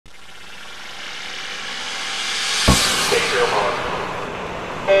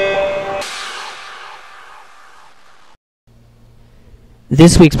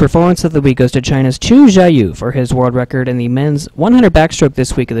This week's performance of the week goes to China's Jiayu for his world record in the men's 100 backstroke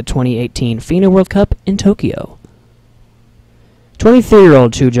this week of the 2018 FINA World Cup in Tokyo.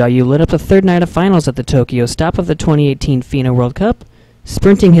 23-year-old Jiayu lit up the third night of finals at the Tokyo stop of the 2018 FINA World Cup,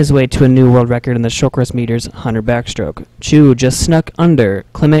 sprinting his way to a new world record in the short course meters 100 backstroke. Chu just snuck under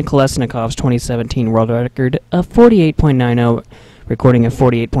Klement Kolesnikov's 2017 world record of 48.90, recording a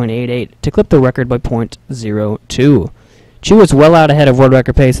 48.88 to clip the record by .02. Chu was well out ahead of world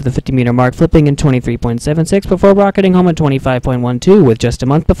record pace at the 50-meter mark, flipping in 23.76 before rocketing home at 25.12 with just a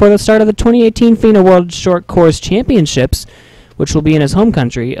month before the start of the 2018 FINA World Short Course Championships, which will be in his home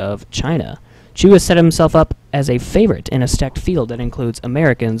country of China. Chu has set himself up as a favorite in a stacked field that includes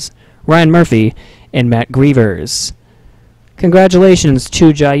Americans Ryan Murphy and Matt Grievers. Congratulations to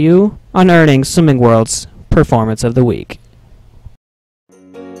Jiayu on earning Swimming World's Performance of the Week.